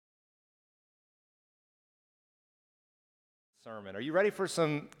sermon. Are you ready for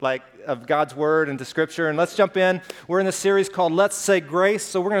some of God's word into scripture? And let's jump in. We're in this series called Let's Say Grace.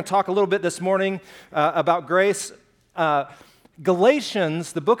 So we're going to talk a little bit this morning about grace.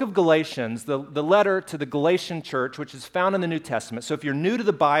 Galatians, the book of Galatians, the letter to the Galatian church, which is found in the New Testament. So if you're new to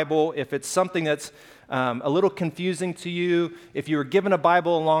the Bible, if it's something that's a little confusing to you, if you were given a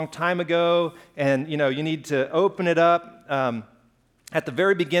Bible a long time ago and you need to open it up, at the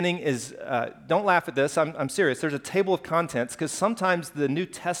very beginning is, don't laugh at this, I'm serious, there's a table of contents because sometimes the New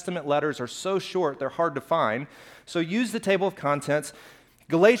Testament letters are so short they're hard to find. So use the table of contents.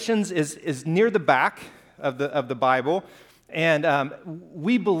 Galatians is near the back of the Bible, and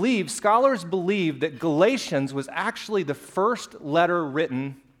scholars believe that Galatians was actually the first letter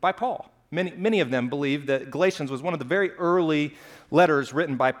written by Paul. Many of them believe that Galatians was one of the very early letters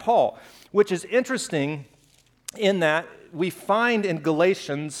written by Paul, which is interesting in that we find in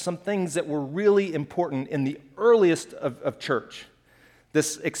Galatians some things that were really important in the earliest of church,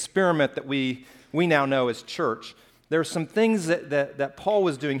 this experiment that we now know as church. There are some things that Paul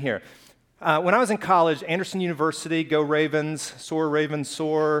was doing here. When I was in college, Anderson University, go Ravens,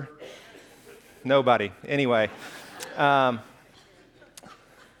 soar. Nobody. Anyway,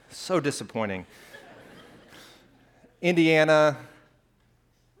 so disappointing. Indiana.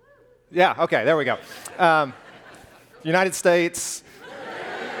 Yeah, okay, there we go. United States.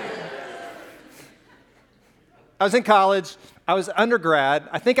 I was in college. I was undergrad.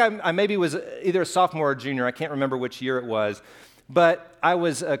 I think I maybe was either a sophomore or junior. I can't remember which year it was. But I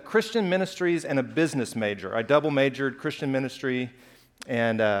was a Christian ministries and a business major. I double majored Christian ministry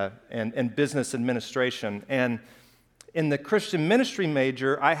and business administration. And in the Christian ministry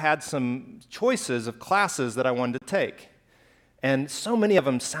major, I had some choices of classes that I wanted to take. And so many of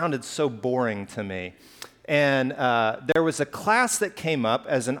them sounded so boring to me. And there was a class that came up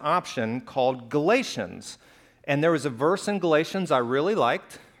as an option called Galatians. And there was a verse in Galatians I really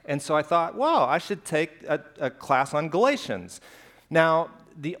liked. And so I thought, wow, I should take a class on Galatians. Now,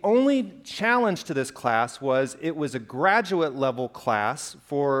 the only challenge to this class was it was a graduate level class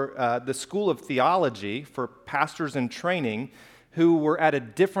for the School of Theology for pastors in training who were at a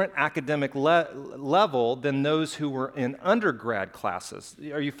different academic level than those who were in undergrad classes.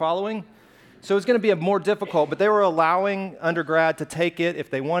 Are you following? So it's going to be more difficult, but they were allowing undergrad to take it if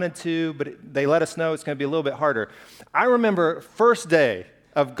they wanted to, but they let us know it's going to be a little bit harder. I remember first day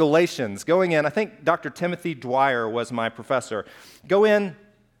of Galatians, going in, I think Dr. Timothy Dwyer was my professor. Go in,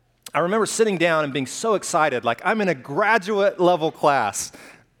 I remember sitting down and being so excited, like I'm in a graduate level class.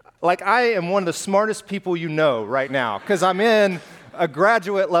 Like I am one of the smartest people you know right now, because I'm in a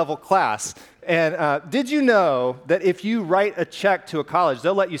graduate level class. And did you know that if you write a check to a college,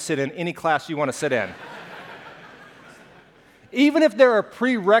 they'll let you sit in any class you want to sit in? Even if there are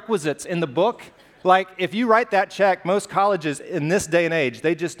prerequisites in the book, like if you write that check, most colleges in this day and age,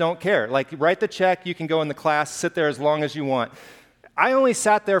 they just don't care. Like you write the check, you can go in the class, sit there as long as you want. I only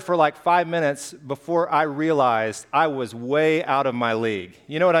sat there for like 5 minutes before I realized I was way out of my league.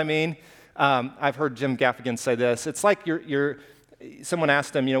 You know what I mean? I've heard Jim Gaffigan say this. It's like someone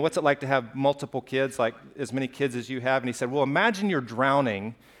asked him, what's it like to have multiple kids, like as many kids as you have? And he said, well, imagine you're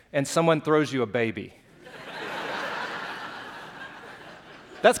drowning and someone throws you a baby.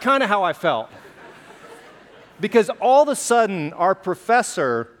 That's kind of how I felt. Because all of a sudden, our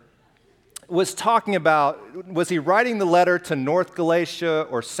professor was talking about, was he writing the letter to North Galatia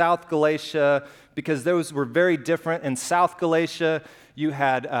or South Galatia? Because those were very different. In South Galatia, you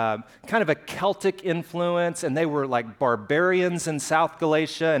had kind of a Celtic influence, and they were like barbarians in South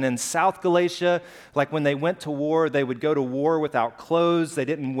Galatia. And in South Galatia, like when they went to war, they would go to war without clothes. They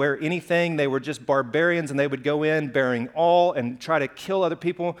didn't wear anything. They were just barbarians, and they would go in bearing all and try to kill other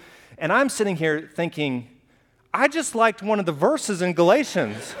people. And I'm sitting here thinking, I just liked one of the verses in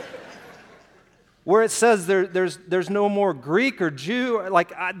Galatians where it says there's no more Greek or Jew.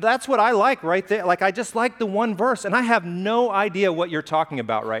 That's what I like right there. Like, I just like the one verse, and I have no idea what you're talking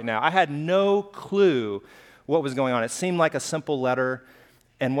about right now. I had no clue what was going on. It seemed like a simple letter,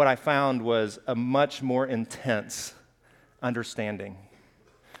 and what I found was a much more intense understanding.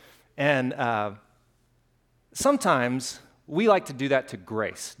 And sometimes we like to do that to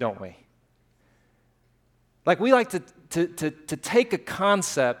grace, don't we? Like, we like to take a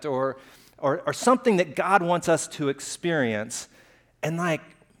concept or something that God wants us to experience and like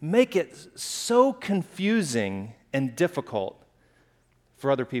make it so confusing and difficult for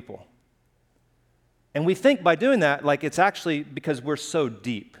other people. And we think by doing that, like it's actually because we're so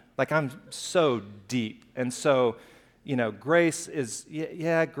deep. Like I'm so deep. And so grace is,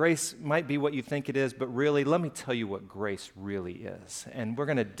 yeah, grace might be what you think it is, but really, let me tell you what grace really is. And we're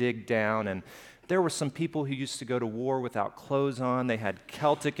going to dig down. And there were some people who used to go to war without clothes on. They had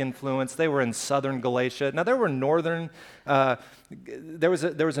Celtic influence. They were in southern Galatia. Now, there were there was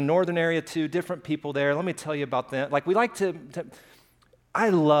a northern area too, different people there. Let me tell you about them. Like, we like to I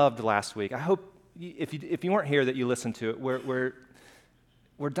loved last week. I hope if you weren't here that you listened to it, where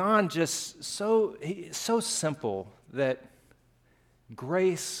Don just so simple that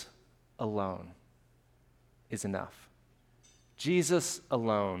grace alone is enough. Jesus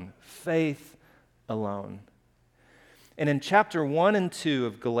alone, faith alone. And in chapter 1 and 2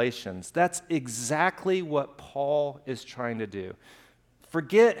 of Galatians, that's exactly what Paul is trying to do.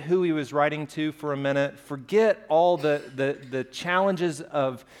 Forget who he was writing to for a minute. Forget all the challenges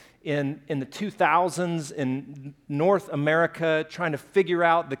of in the 2000s in North America, trying to figure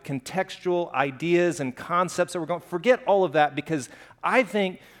out the contextual ideas and concepts that we're going. Forget all of that, because I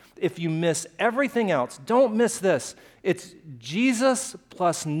think if you miss everything else, don't miss this. It's Jesus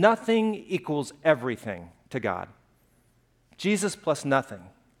plus nothing equals everything to God. Jesus plus nothing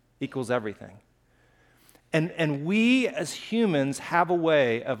equals everything. And we as humans have a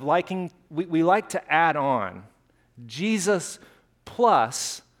way of we like to add on Jesus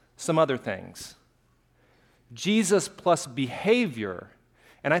plus some other things. Jesus plus behavior.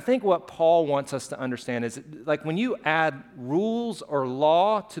 And I think what Paul wants us to understand is, like, when you add rules or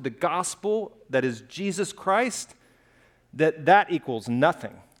law to the gospel that is Jesus Christ, that equals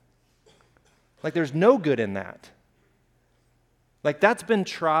nothing. Like, there's no good in that. Like, that's been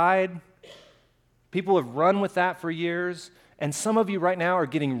tried. People have run with that for years. And some of you right now are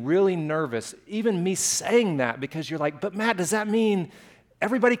getting really nervous, even me saying that, because you're like, but Matt, does that mean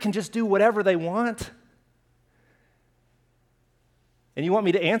everybody can just do whatever they want? And you want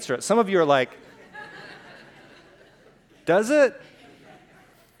me to answer it. Some of you are like, does it?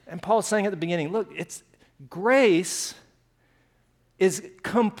 And Paul's saying at the beginning, look, grace is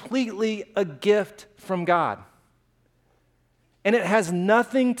completely a gift from God. And it has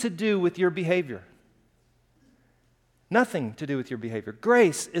nothing to do with your behavior. Nothing to do with your behavior.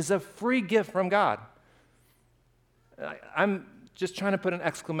 Grace is a free gift from God. I'm just trying to put an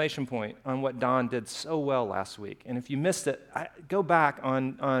exclamation point on what Don did so well last week. And if you missed it, go back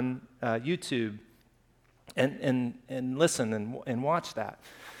on YouTube and listen and watch that.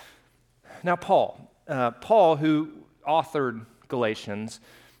 Now, Paul, who authored Galatians,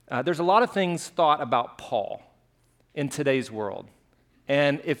 there's a lot of things thought about Paul in today's world.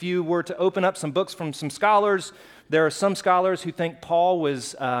 And if you were to open up some books from some scholars, there are some scholars who think Paul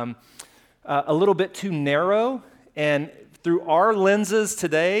was a little bit too narrow. And through our lenses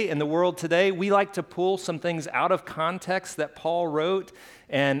today, in the world today, we like to pull some things out of context that Paul wrote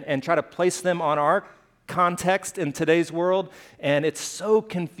and try to place them on our context in today's world. And it's so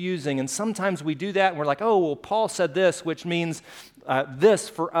confusing. And sometimes we do that and we're like, oh, well, Paul said this, which means this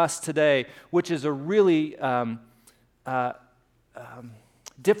for us today, which is a really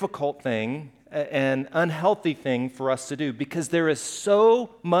difficult thing, an unhealthy thing for us to do, because there is so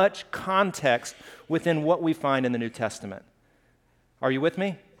much context within what we find in the New Testament. Are you with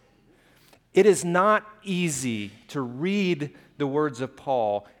me? It is not easy to read the words of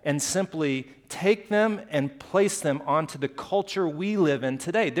Paul and simply take them and place them onto the culture we live in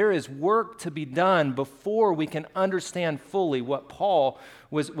today. There is work to be done before we can understand fully what Paul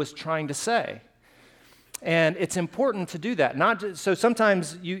was trying to say. And it's important to do that. So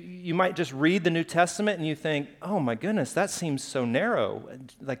sometimes you might just read the New Testament and you think, oh my goodness, that seems so narrow.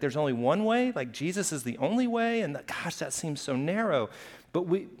 Like there's only one way? Like Jesus is the only way? And gosh, that seems so narrow. But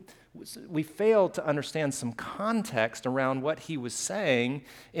we fail to understand some context around what he was saying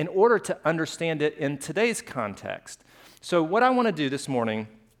in order to understand it in today's context. So what I want to do this morning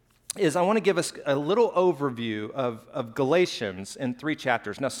is I want to give us a little overview of Galatians in 3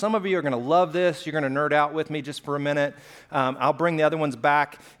 chapters. Now, some of you are going to love this. You're going to nerd out with me just for a minute. I'll bring the other ones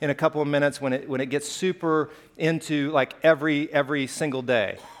back in a couple of minutes when it gets super into like every single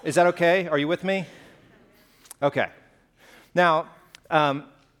day. Is that okay? Are you with me? Okay. Now,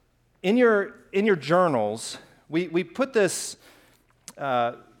 in your journals, we put this.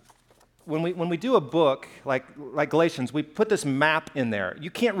 When we do a book like Galatians, we put this map in there. You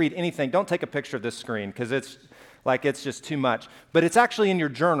can't read anything. Don't take a picture of this screen because it's just too much. But it's actually in your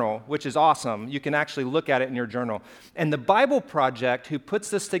journal, which is awesome. You can actually look at it in your journal. And the Bible Project, who puts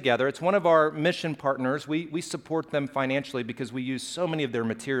this together, it's one of our mission partners. We support them financially because we use so many of their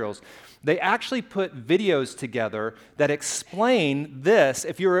materials. They actually put videos together that explain this.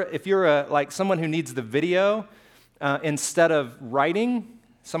 If you're like someone who needs the video instead of writing,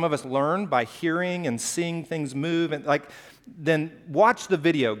 Some of us learn by hearing and seeing things move. And then watch the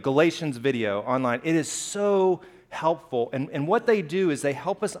video, Galatians video online. It is so helpful. And what they do is they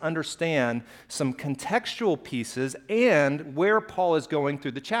help us understand some contextual pieces and where Paul is going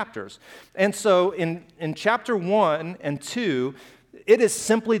through the chapters. And so in chapter 1 and 2, it is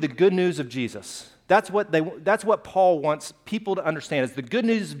simply the good news of Jesus. That's what Paul wants people to understand, is the good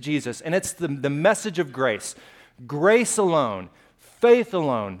news of Jesus, and it's the message of grace. Grace alone, faith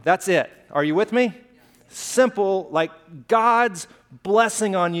alone, that's it. Are you with me? Simple, like God's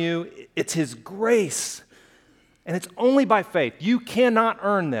blessing on you, it's His grace. And it's only by faith. You cannot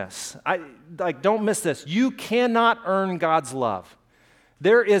earn this. Don't miss this. You cannot earn God's love.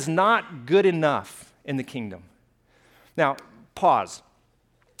 There is not good enough in the kingdom. Now, pause.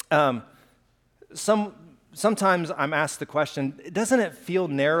 Sometimes I'm asked the question, doesn't it feel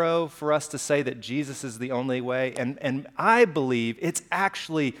narrow for us to say that Jesus is the only way? And I believe it's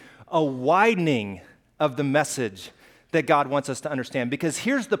actually a widening of the message that God wants us to understand. Because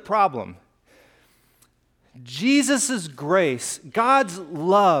here's the problem. Jesus' grace, God's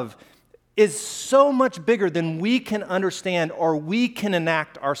love, is so much bigger than we can understand or we can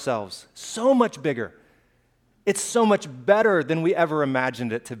enact ourselves. So much bigger. It's so much better than we ever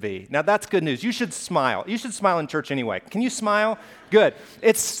imagined it to be. Now, that's good news. You should smile. You should smile in church anyway. Can you smile? Good.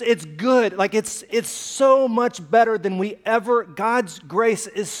 It's good. It's so much better than God's grace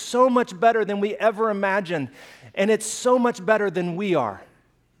is so much better than we ever imagined. And it's so much better than we are.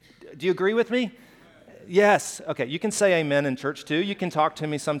 Do you agree with me? Yes. Okay, you can say amen in church too. You can talk to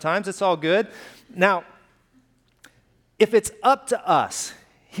me sometimes. It's all good. Now, if it's up to us,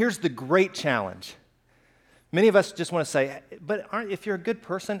 here's the great challenge. Many of us just want to say, but if you're a good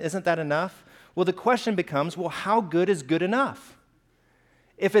person, isn't that enough? Well, the question becomes, well, how good is good enough?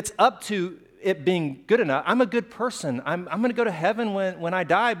 If it's up to it being good enough, I'm a good person. I'm going to go to heaven when I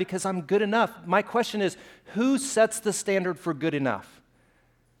die because I'm good enough. My question is, who sets the standard for good enough?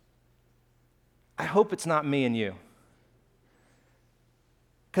 I hope it's not me and you.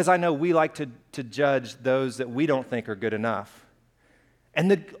 Because I know we like to judge those that we don't think are good enough. And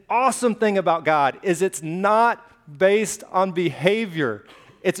the awesome thing about God is it's not based on behavior.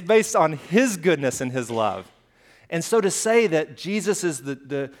 It's based on His goodness and His love. And so to say that Jesus is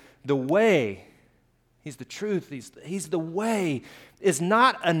the way, He's the truth, He's the way, is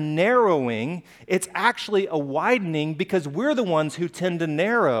not a narrowing. It's actually a widening because we're the ones who tend to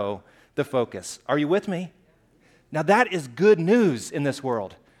narrow the focus. Are you with me? Now that is good news in this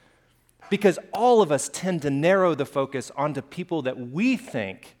world because all of us tend to narrow the focus onto people that we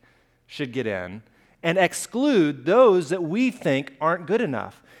think should get in and exclude those that we think aren't good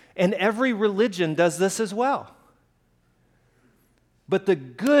enough. And every religion does this as well. But the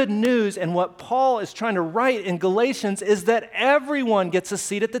good news and what Paul is trying to write in Galatians is that everyone gets a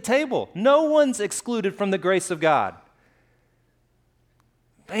seat at the table. No one's excluded from the grace of God.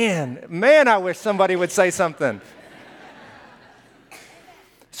 Man, I wish somebody would say something.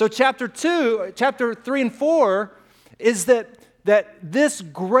 So chapter 3 and 4 is that this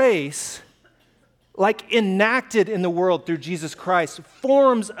grace, like enacted in the world through Jesus Christ,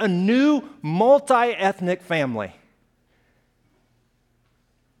 forms a new multi-ethnic family.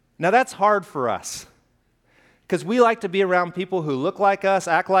 Now that's hard for us because we like to be around people who look like us,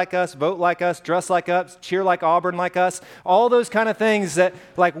 act like us, vote like us, dress like us, cheer like Auburn like us, all those kind of things that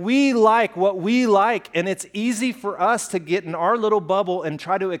we like what we like, and it's easy for us to get in our little bubble and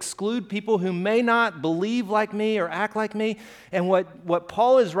try to exclude people who may not believe like me or act like me. And what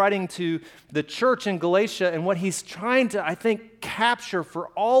Paul is writing to the church in Galatia and what he's trying to, I think, capture for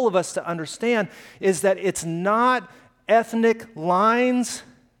all of us to understand is that it's not ethnic lines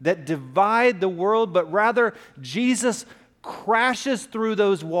that divide the world, but rather Jesus crashes through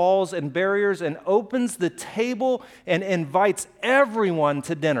those walls and barriers and opens the table and invites everyone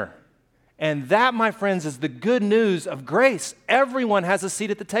to dinner. And that, my friends, is the good news of grace. Everyone has a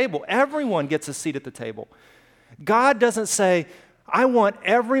seat at the table. Everyone gets a seat at the table. God doesn't say, I want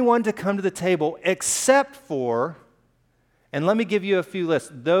everyone to come to the table except for, and let me give you a few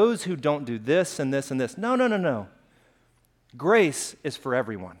lists, those who don't do this and this and this. No. Grace is for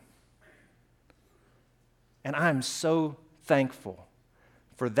everyone. And I'm so thankful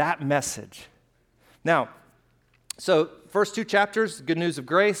for that message. Now, so first 2 chapters, good news of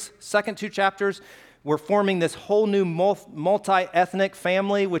grace. Second 2 chapters, we're forming this whole new multi-ethnic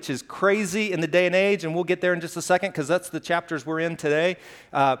family, which is crazy in the day and age, and we'll get there in just a second because that's the chapters we're in today.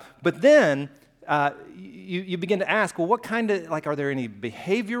 But then you begin to ask, well, what kind of, like, are there any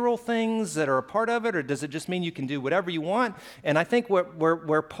behavioral things that are a part of it, or does it just mean you can do whatever you want? And I think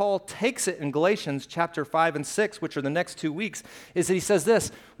where Paul takes it in Galatians chapter 5 and 6, which are the next 2 weeks, is that he says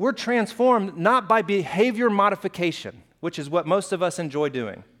this: we're transformed not by behavior modification, which is what most of us enjoy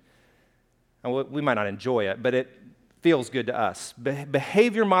doing. And we might not enjoy it, but it feels good to us.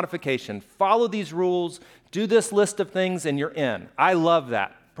 Behavior modification. Follow these rules, do this list of things, and you're in. I love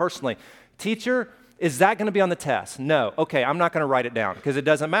that, personally. Teacher, is that going to be on the test? No. Okay, I'm not going to write it down because it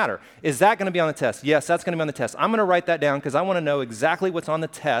doesn't matter. Is that going to be on the test? Yes, that's going to be on the test. I'm going to write that down because I want to know exactly what's on the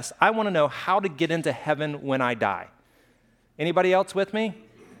test. I want to know how to get into heaven when I die. Anybody else with me?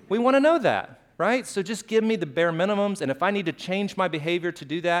 We want to know that, right? So just give me the bare minimums, and if I need to change my behavior to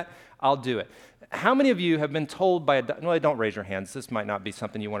do that, I'll do it. How many of you have been told by a doctor, well, don't raise your hands. This might not be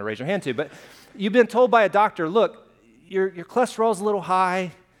something you want to raise your hand to, but you've been told by a doctor, look, your cholesterol's a little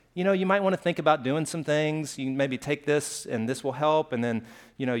high. You know, you might want to think about doing some things. You can maybe take this, and this will help. And then,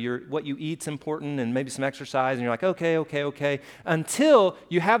 you know, what you eat's important, and maybe some exercise. And you're like, okay. Until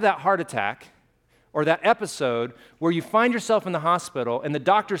you have that heart attack or that episode where you find yourself in the hospital, and the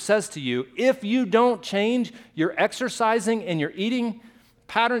doctor says to you, if you don't change your exercising and your eating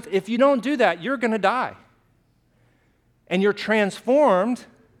patterns, if you don't do that, you're going to die. And you're transformed.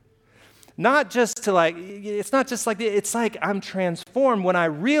 Not just to it's not just like, it's like I'm transformed when I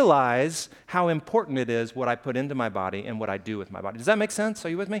realize how important it is what I put into my body and what I do with my body. Does that make sense? Are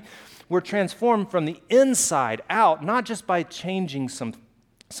you with me? We're transformed from the inside out, not just by changing some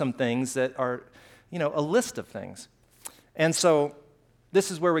things that are, you know, a list of things. And so this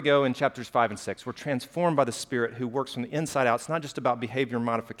is where we go in chapters 5 and 6. We're transformed by the Spirit who works from the inside out. It's not just about behavior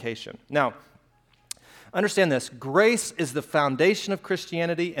modification. Now, understand this: grace is the foundation of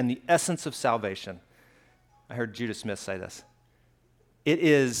Christianity and the essence of salvation. I heard Judah Smith say this.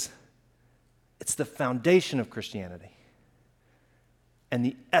 It's the foundation of Christianity and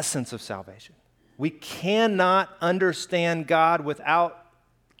the essence of salvation. We cannot understand God without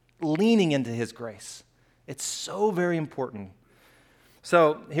leaning into His grace. It's so very important.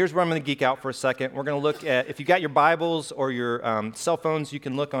 So here's where I'm going to geek out for a second. We're going to look at, if you got your Bibles or your cell phones, you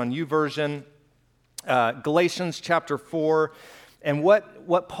can look on YouVersion. Galatians chapter 4, and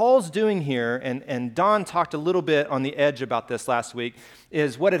what Paul's doing here, and Don talked a little bit on the edge about this last week,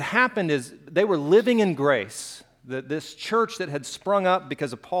 is what had happened is they were living in grace. This church that had sprung up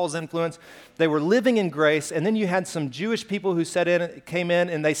because of Paul's influence, they were living in grace, and then you had some Jewish people who came in,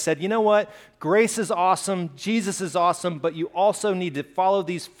 and they said, you know what, grace is awesome, Jesus is awesome, but you also need to follow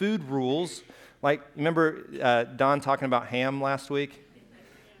these food rules. Like, remember Don talking about ham last week?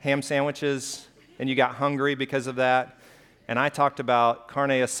 Ham sandwiches. And you got hungry because of that. And I talked about carne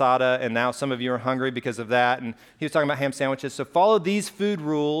asada, and now some of you are hungry because of that. And he was talking about ham sandwiches. So follow these food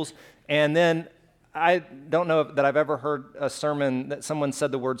rules. And then I don't know that I've ever heard a sermon that someone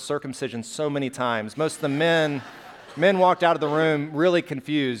said the word circumcision so many times. Most of the men walked out of the room really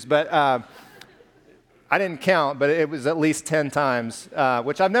confused. But I didn't count, but it was at least 10 times,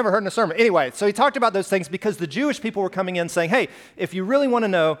 which I've never heard in a sermon. Anyway, so he talked about those things because the Jewish people were coming in saying, hey, if you really want to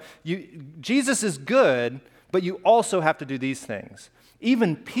know, Jesus is good, but you also have to do these things.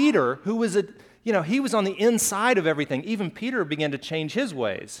 Even Peter, who was he was on the inside of everything. Even Peter began to change his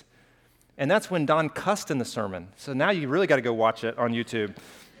ways. And that's when Don cussed in the sermon. So now you really got to go watch it on YouTube.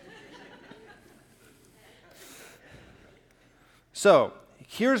 So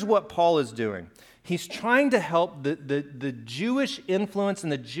here's what Paul is doing. He's trying to help the Jewish influence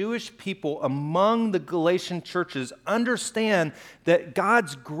and the Jewish people among the Galatian churches understand that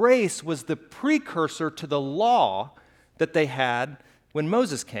God's grace was the precursor to the law that they had when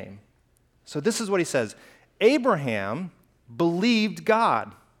Moses came. So this is what he says. Abraham believed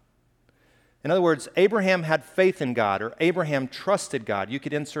God. In other words, Abraham had faith in God, or Abraham trusted God. You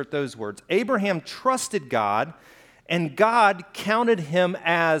could insert those words. Abraham trusted God, and God counted him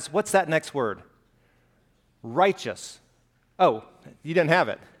as, what's that next word? Righteous. Oh, you didn't have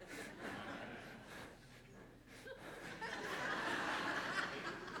it.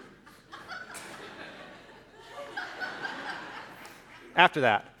 After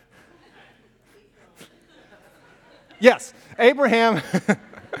that. Yes, Abraham,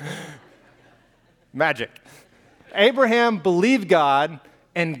 magic. Abraham believed God,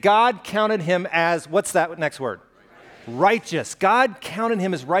 and God counted him as, what's that next word? Righteous. God counted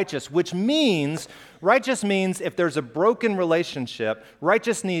him as righteous, which means, righteous means if there's a broken relationship,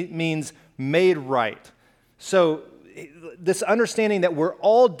 righteous means made right. So this understanding that we're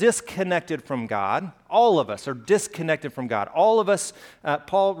all disconnected from God. All of us are disconnected from God. All of us,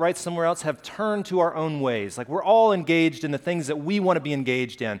 Paul writes somewhere else, have turned to our own ways. Like we're all engaged in the things that we want to be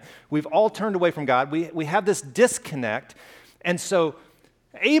engaged in. We've all turned away from God. We have this disconnect. And so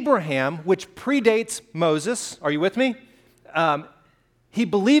Abraham, which predates Moses, are you with me? He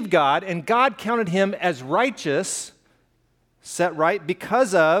believed God, and God counted him as righteous, set right,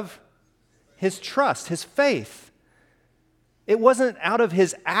 because of his trust, his faith. It wasn't out of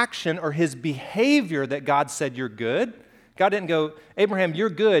his action or his behavior that God said, you're good. God didn't go, Abraham, you're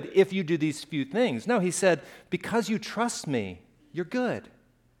good if you do these few things. No, he said, because you trust me, you're good.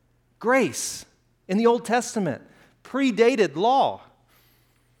 Grace in the Old Testament predated law.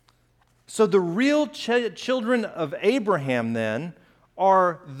 So the real children of Abraham then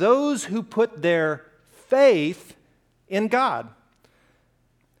are those who put their faith in God.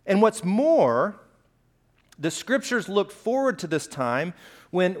 And what's more, the scriptures look forward to this time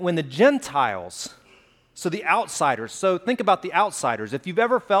when the Gentiles, so the outsiders, so think about the outsiders. If you've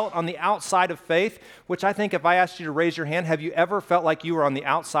ever felt on the outside of faith, which I think if I asked you to raise your hand, have you ever felt like you were on the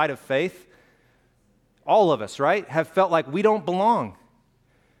outside of faith? All of us, right, have felt like we don't belong.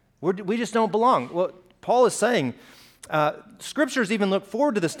 We just don't belong. Well, Paul is saying, scriptures even look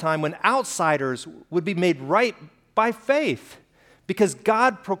forward to this time when outsiders would be made right by faith because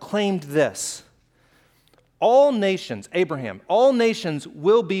God proclaimed this. All nations, Abraham, all nations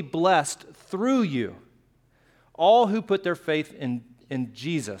will be blessed through you. All who put their faith in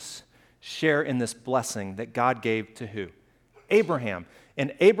Jesus share in this blessing that God gave to who? Abraham.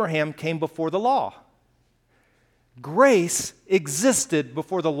 And Abraham came before the law. Grace existed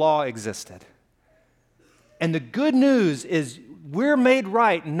before the law existed. And the good news is we're made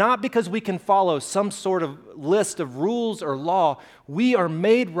right not because we can follow some sort of list of rules or law. We are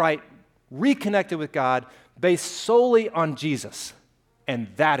made right, reconnected with God based solely on Jesus. And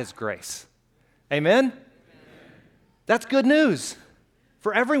that is grace. Amen? That's good news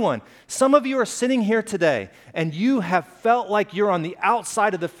for everyone. Some of you are sitting here today and you have felt like you're on the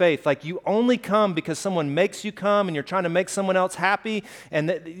outside of the faith, like you only come because someone makes you come and you're trying to make someone else happy, and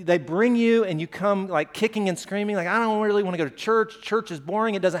they bring you and you come like kicking and screaming like, I don't really want to go to church. Church is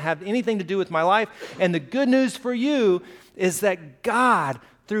boring. It doesn't have anything to do with my life. And the good news for you is that God,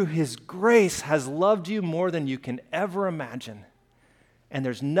 through His grace, has loved you more than you can ever imagine. And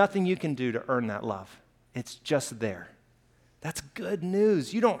there's nothing you can do to earn that love. It's just there. That's good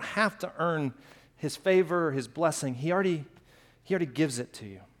news. You don't have to earn His favor or His blessing. He already gives it to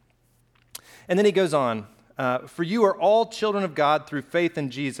you. And then he goes on, for you are all children of God through faith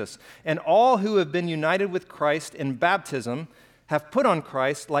in Jesus, and all who have been united with Christ in baptism have put on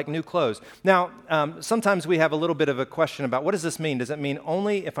Christ like new clothes. Now, sometimes we have a little bit of a question about what does this mean? Does it mean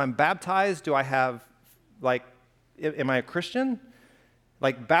only if I'm baptized do I have, like, am I a Christian?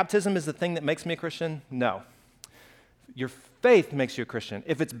 Like, baptism is the thing that makes me a Christian? No. Your faith makes you a Christian.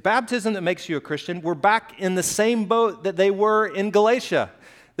 If it's baptism that makes you a Christian, we're back in the same boat that they were in Galatia,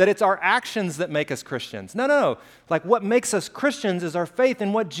 that it's our actions that make us Christians. No. Like, what makes us Christians is our faith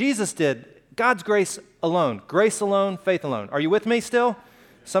in what Jesus did. God's grace alone, faith alone. Are you with me still?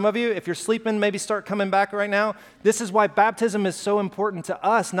 Some of you, if you're sleeping, maybe start coming back right now. This is why baptism is so important to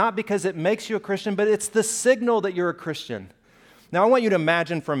us, not because it makes you a Christian, but it's the signal that you're a Christian. Now, I want you to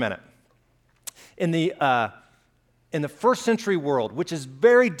imagine for a minute, in the first century world, which is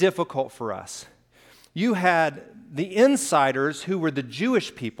very difficult for us, you had the insiders who were the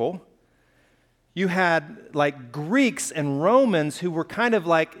Jewish people. You had like Greeks and Romans who were kind of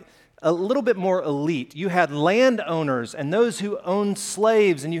like a little bit more elite. You had landowners and those who owned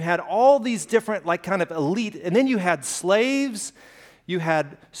slaves, and you had all these different like kind of elite. And then you had slaves, you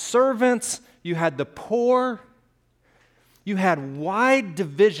had servants, you had the poor. You had wide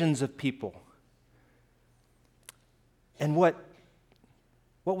divisions of people. And what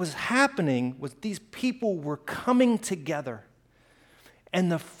was happening was these people were coming together.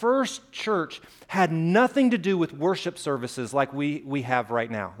 And the first church had nothing to do with worship services like we have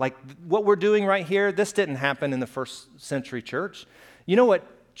right now. Like what we're doing right here, this didn't happen in the first century church. You know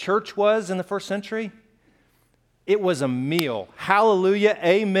what church was in the first century? It was a meal. Hallelujah,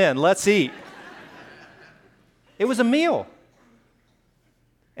 amen. Let's eat. It was a meal.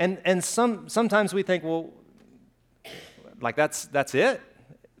 And sometimes we think, well, like that's it?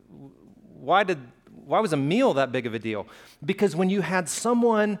 Why was a meal that big of a deal? Because when you had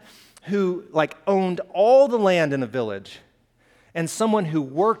someone who like owned all the land in a village and someone who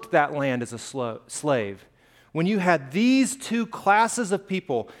worked that land as a slave, when you had these two classes of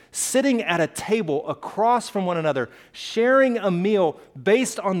people sitting at a table across from one another, sharing a meal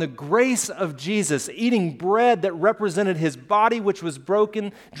based on the grace of Jesus, eating bread that represented his body, which was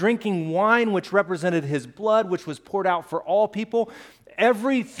broken, drinking wine, which represented his blood, which was poured out for all people,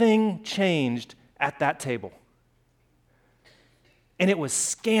 everything changed at that table. And it was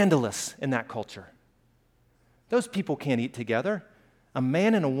scandalous in that culture. Those people can't eat together. A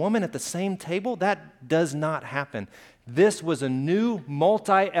man and a woman at the same table, that does not happen. This was a new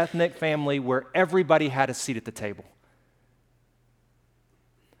multi-ethnic family where everybody had a seat at the table.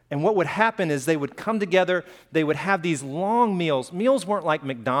 And what would happen is they would come together, they would have these long meals. Meals weren't like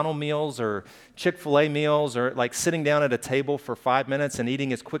McDonald's meals or Chick-fil-A meals or like sitting down at a table for 5 minutes and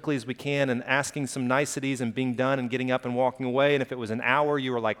eating as quickly as we can and asking some niceties and being done and getting up and walking away. And if it was an hour,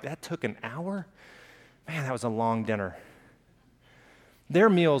 you were like, that took an hour? Man, that was a long dinner. Their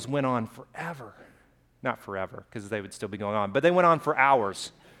meals went on forever. Not forever, because they would still be going on, but they went on for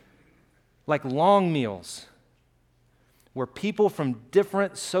hours. Like long meals where people from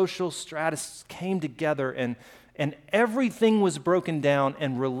different social stratus came together and everything was broken down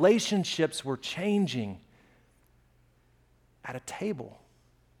and relationships were changing at a table.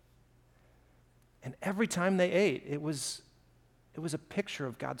 And every time they ate, it was a picture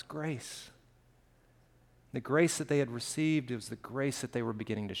of God's grace. The grace that they had received, it was the grace that they were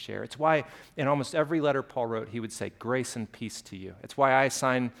beginning to share. It's why in almost every letter Paul wrote, he would say, grace and peace to you. It's why I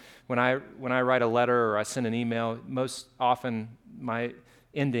sign, when I write a letter or I send an email, most often my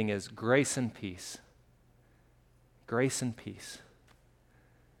ending is grace and peace. Grace and peace.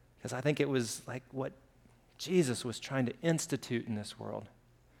 Because I think it was like what Jesus was trying to institute in this world.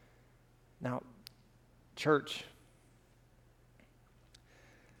 Now, church,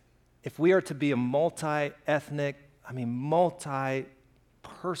 if we are to be a multi-ethnic, multi-person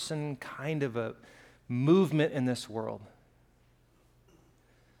kind of a movement in this world,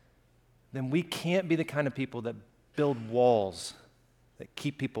 then we can't be the kind of people that build walls that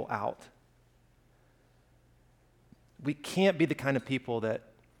keep people out. We can't be the kind of people that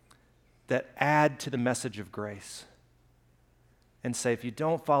add to the message of grace and say, if you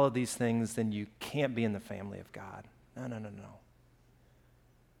don't follow these things, then you can't be in the family of God. No.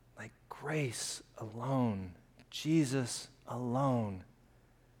 Like grace alone, Jesus alone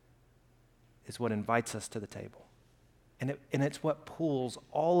is what invites us to the table. And it's what pulls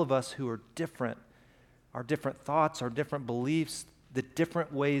all of us who are different, our different thoughts, our different beliefs, the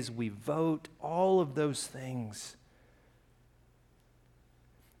different ways we vote, all of those things.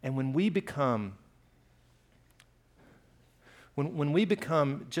 And when we become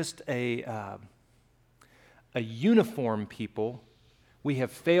just a uniform people, we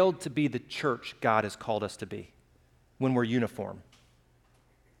have failed to be the church God has called us to be when we're uniform.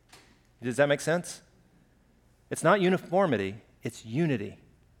 Does that make sense? It's not uniformity, it's unity.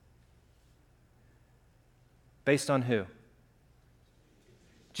 Based on who?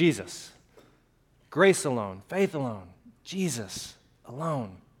 Jesus. Grace alone, faith alone, Jesus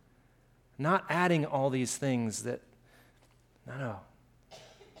alone. Not adding all these things that, no.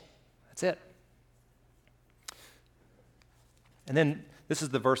 That's it. And then this is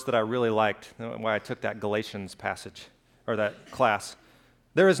the verse that I really liked, why I took that Galatians passage, or that class.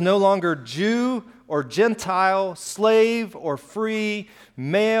 There is no longer Jew or Gentile, slave or free,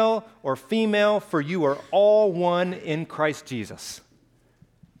 male or female, for you are all one in Christ Jesus.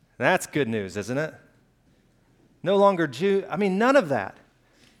 That's good news, isn't it? No longer Jew, none of that.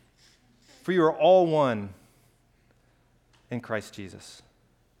 For you are all one in Christ Jesus.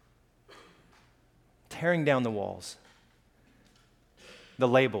 Tearing down the walls, the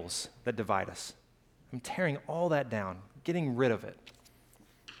labels that divide us. I'm tearing all that down, getting rid of it.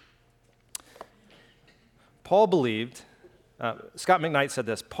 Paul believed, Scott McKnight said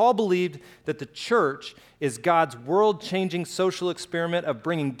this, Paul believed that the church is God's world-changing social experiment of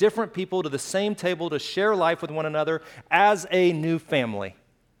bringing different people to the same table to share life with one another as a new family.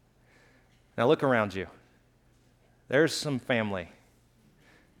 Now look around you. There's some family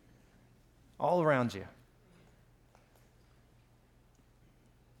all around you.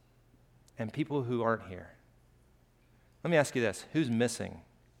 And people who aren't here. Let me ask you this. Who's missing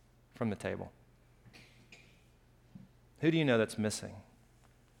from the table? Who do you know that's missing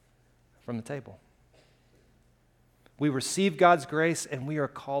from the table? We receive God's grace and we are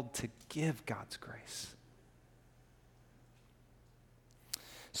called to give God's grace.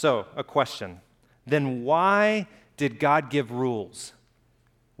 So, a question. Then why did God give rules?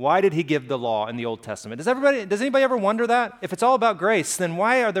 Why did he give the law in the Old Testament? Does anybody ever wonder that? If it's all about grace, then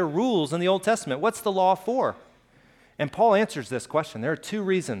why are there rules in the Old Testament? What's the law for? And Paul answers this question. There are two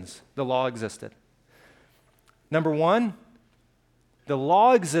reasons the law existed. Number one, the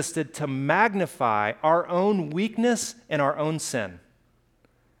law existed to magnify our own weakness and our own sin.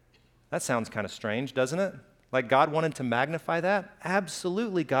 That sounds kind of strange, doesn't it? Like God wanted to magnify that?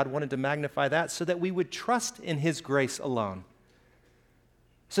 Absolutely, God wanted to magnify that so that we would trust in His grace alone.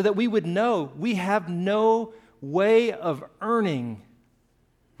 So that we would know we have no way of earning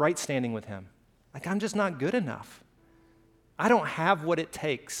right standing with Him. Like, I'm just not good enough. I don't have what it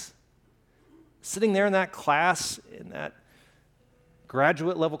takes. Sitting there in that class, in that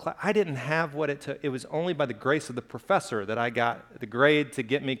graduate level class, I didn't have what it took. It was only by the grace of the professor that I got the grade to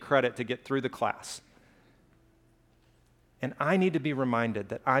get me credit to get through the class. And I need to be reminded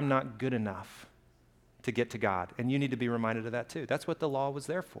that I'm not good enough to get to God. And you need to be reminded of that too. That's what the law was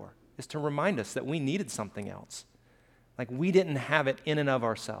there for, is to remind us that we needed something else. Like we didn't have it in and of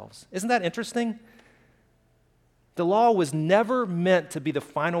ourselves. Isn't that interesting? The law was never meant to be the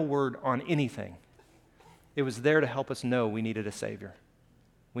final word on anything. It was there to help us know we needed a Savior.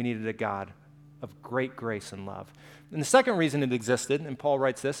 We needed a God of great grace and love. And the second reason it existed, and Paul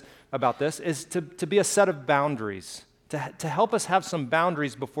writes this about this, is to be a set of boundaries, to help us have some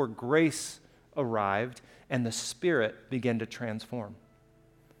boundaries before grace arrived and the Spirit began to transform.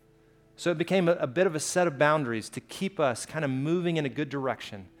 So it became a bit of a set of boundaries to keep us kind of moving in a good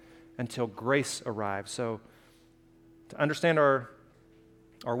direction until grace arrived. So to understand our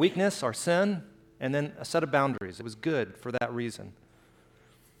weakness, our sin, and then a set of boundaries. It was good for that reason.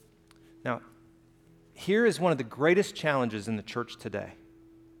 Now, here is one of the greatest challenges in the church today,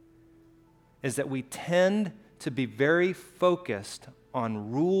 is that we tend to be very focused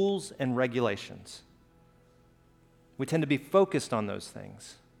on rules and regulations. We tend to be focused on those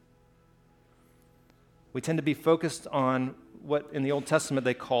things. We tend to be focused on what in the Old Testament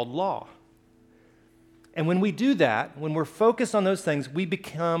they called law. And when we do that, when we're focused on those things, we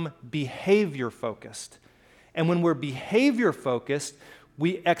become behavior focused. And when we're behavior focused,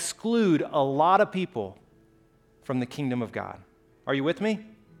 we exclude a lot of people from the kingdom of God. Are you with me?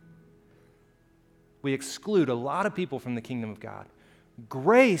 We exclude a lot of people from the kingdom of God.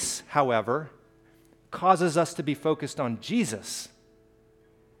 Grace, however, causes us to be focused on Jesus.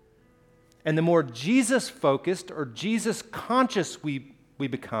 And the more Jesus-focused or Jesus-conscious we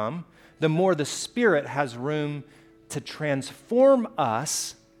become, the more the Spirit has room to transform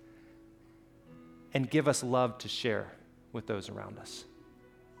us and give us love to share with those around us.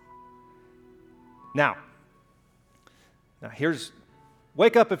 Now here's,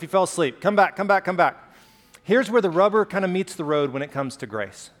 wake up if you fell asleep. Come back. Here's where the rubber kind of meets the road when it comes to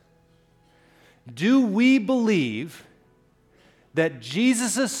grace. Do we believe that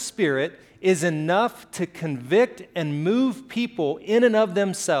Jesus' Spirit is enough to convict and move people in and of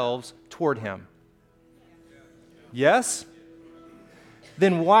themselves toward Him? Yes?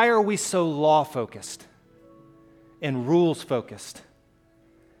 Then why are we so law-focused and rules-focused?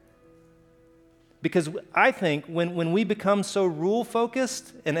 Because I think when we become so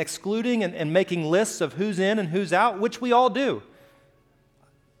rule-focused and excluding and making lists of who's in and who's out, which we all do,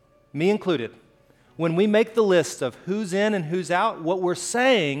 me included, when we make the list of who's in and who's out, what we're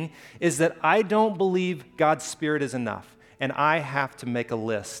saying is that I don't believe God's Spirit is enough, and I have to make a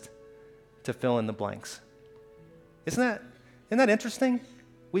list to fill in the blanks. Isn't that interesting?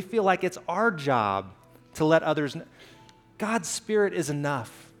 We feel like it's our job to let others know. God's Spirit is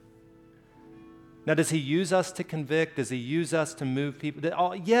enough. Now, does He use us to convict? Does He use us to move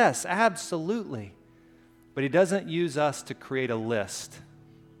people? Yes, absolutely. But He doesn't use us to create a list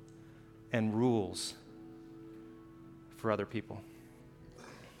and rules for other people.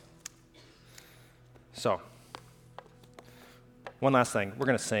 So, one last thing. We're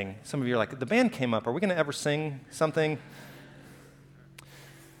going to sing. Some of you are like, the band came up. Are we going to ever sing something?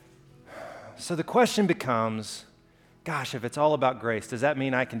 So the question becomes, gosh, if it's all about grace, does that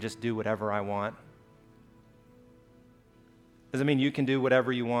mean I can just do whatever I want? Does it mean you can do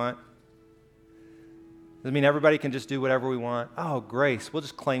whatever you want? Does it mean everybody can just do whatever we want? Oh, grace. We'll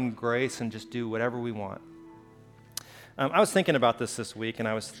just claim grace and just do whatever we want. I was thinking about this week, and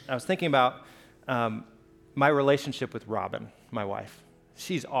I was thinking about my relationship with Robin, my wife.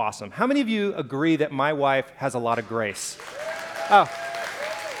 She's awesome. How many of you agree that my wife has a lot of grace?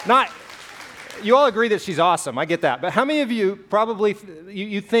 You all agree that she's awesome. I get that. But how many of you probably,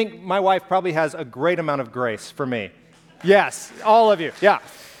 you think my wife probably has a great amount of grace for me? Yes, all of you. Yeah.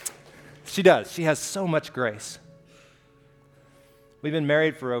 She does. She has so much grace. We've been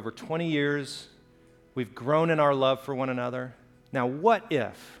married for over 20 years. We've grown in our love for one another. Now, what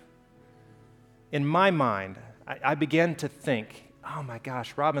if, in my mind, I began to think, oh my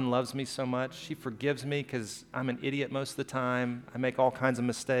gosh, Robin loves me so much. She forgives me because I'm an idiot most of the time. I make all kinds of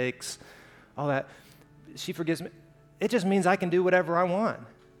mistakes, all that. she forgives me, it just means I can do whatever I want.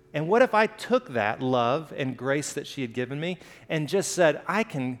 And what if I took that love and grace that she had given me and just said, I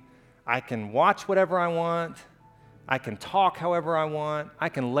can watch whatever I want, I can talk however I want, I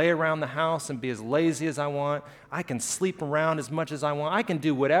can lay around the house and be as lazy as I want, I can sleep around as much as I want, I can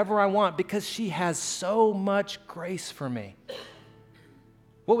do whatever I want because she has so much grace for me.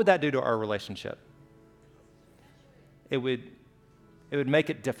 What would that do to our relationship? It would make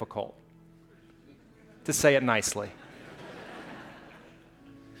it difficult, to say it nicely.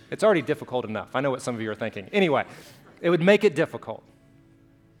 It's already difficult enough. I know what some of you are thinking. Anyway, it would make it difficult.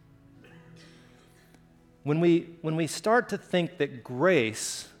 When we start to think that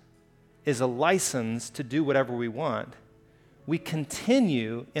grace is a license to do whatever we want, we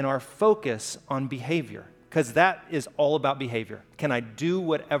continue in our focus on behavior, because that is all about behavior. Can I do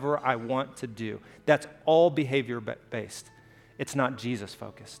whatever I want to do? That's all behavior-based. It's not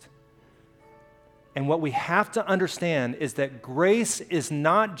Jesus-focused. And what we have to understand is that grace is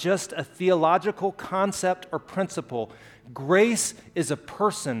not just a theological concept or principle. Grace is a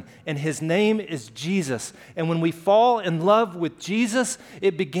person, and his name is Jesus. And when we fall in love with Jesus,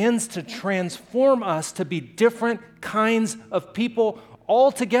 it begins to transform us to be different kinds of people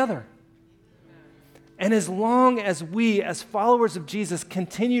altogether. And as long as we, as followers of Jesus,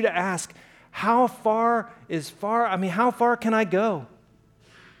 continue to ask, how far is far? I mean, how far can I go?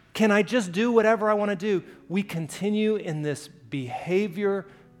 Can I just do whatever I want to do? We continue in this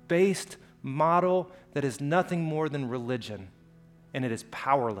behavior-based model that is nothing more than religion, and it is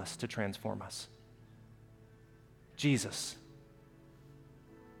powerless to transform us. Jesus.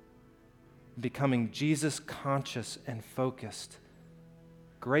 Becoming Jesus-conscious and focused.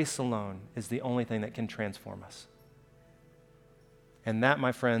 Grace alone is the only thing that can transform us. And that,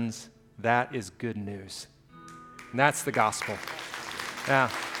 my friends, that is good news. And that's the gospel. Yeah.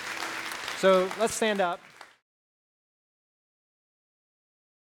 So let's stand up.